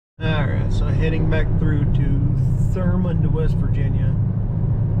Alright, so heading back through to Thurmond, West Virginia.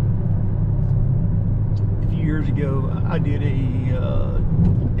 A few years ago, I did a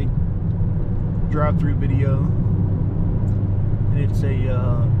drive-through video, and it's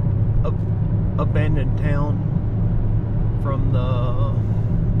a abandoned town from the,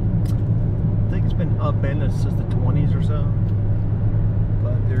 I think it's been abandoned since the 20s or so.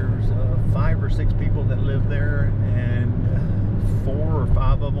 But there's 5 or 6 people that live there, and 4 or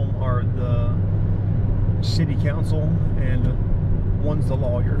 5 of them are the city council, and one's the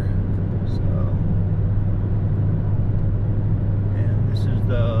lawyer. So, and this is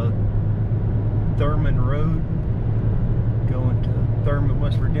the Thurmond Road going to Thurmond,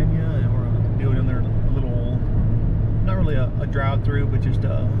 West Virginia, and we're doing in there a little, not really a drive-through, but just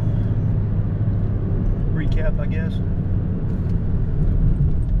a recap, I guess.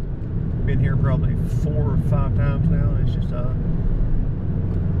 Been here probably 4 or 5 times now. It's just a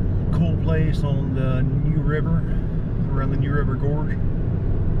cool place on the New River, around the New River Gorge,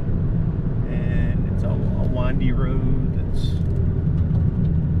 and it's a windy road that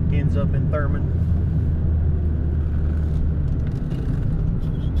ends up in Thurmond.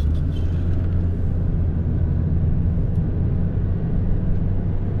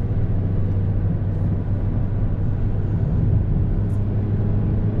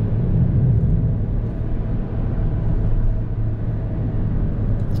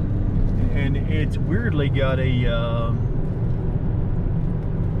 It's weirdly got a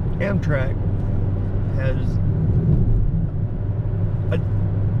Amtrak has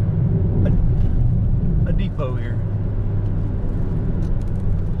a depot here.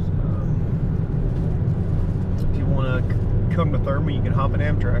 So if you want to come to Thurmond, you can hop an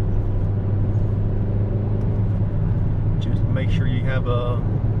Amtrak. Just make sure you have a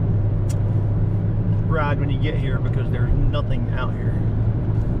ride when you get here, because there's nothing out here.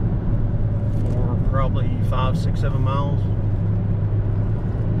 Probably 5, 6, 7 miles.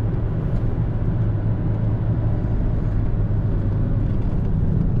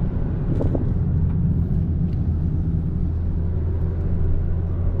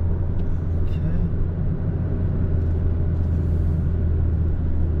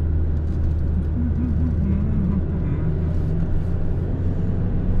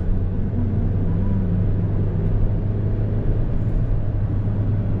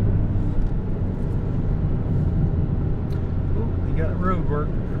 Road work,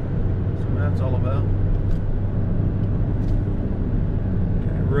 so that's all about.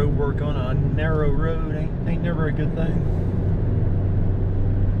 Okay, road work on a narrow road ain't never a good thing.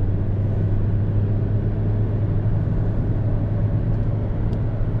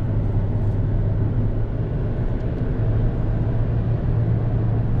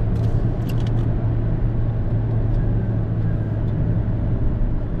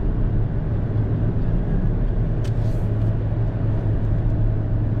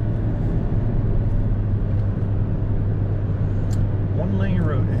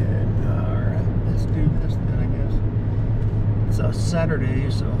 Saturday,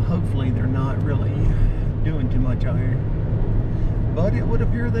 so hopefully they're not really doing too much out here, but it would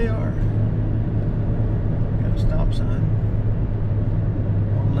appear they are. Got a stop sign,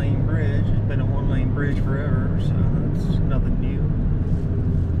 1-lane bridge. It's been a 1-lane bridge forever, so that's nothing new.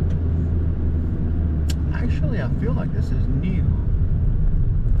 Actually, I feel like this is new,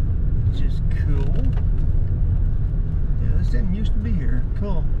 which is cool. Yeah, this didn't used to be here.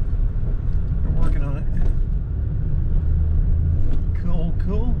 Cool. They're working on it.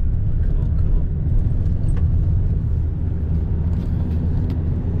 Cool.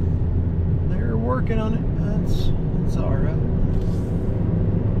 They're working on it. That's all right.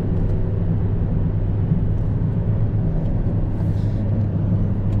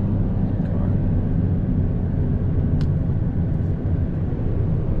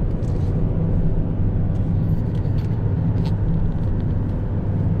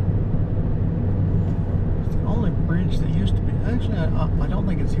 Actually, I don't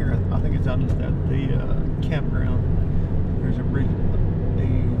think it's here. I think it's out at the campground. There's a bridge, a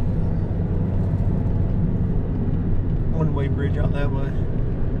one-way bridge out that way.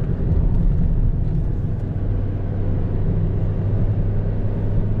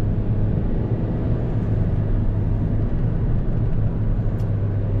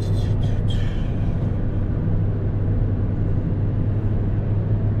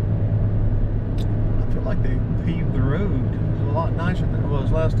 I feel like they paved the road. A lot nicer than it was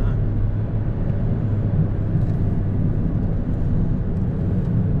last time.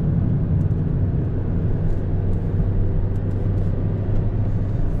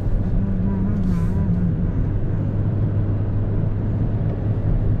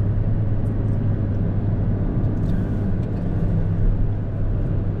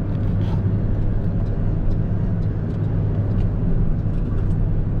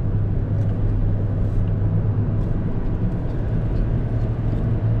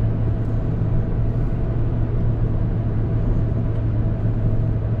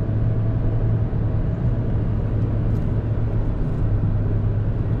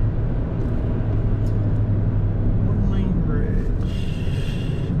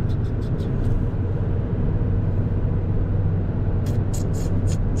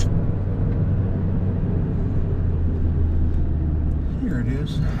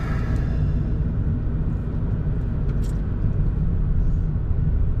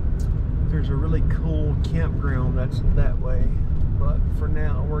 There's a really cool campground that's that way, but for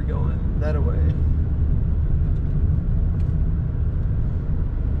now we're going that way.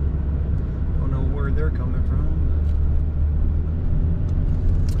 Don't know where they're coming from.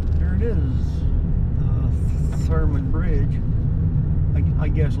 There it is, the Thurman Bridge. I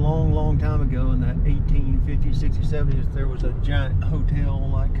guess long time ago in the 1850s, 60s, 70s, there was a giant hotel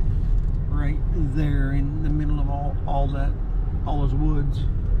like right there in the middle of all those woods.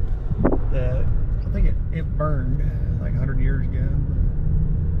 That I think it burned like 100 years ago.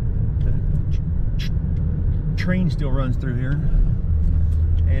 The train still runs through here,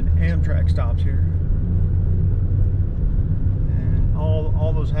 and Amtrak stops here. And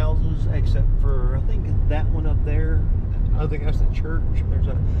all those houses, except for I think that one up there. I think that's the church. There's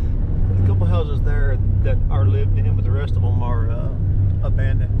a couple houses there that are lived in, but the rest of them are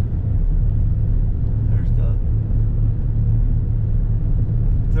abandoned. There's the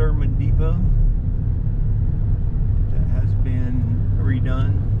Thurman Depot that has been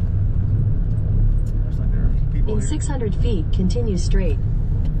redone. Looks like there are people in here. 600 feet, continue straight.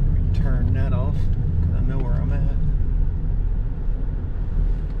 Turn that off because I know where I'm at.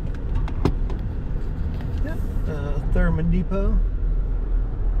 Yep, Thurman Depot,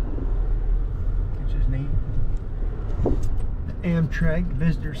 which is neat. The Amtrak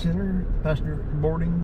Visitor Center, passenger boarding.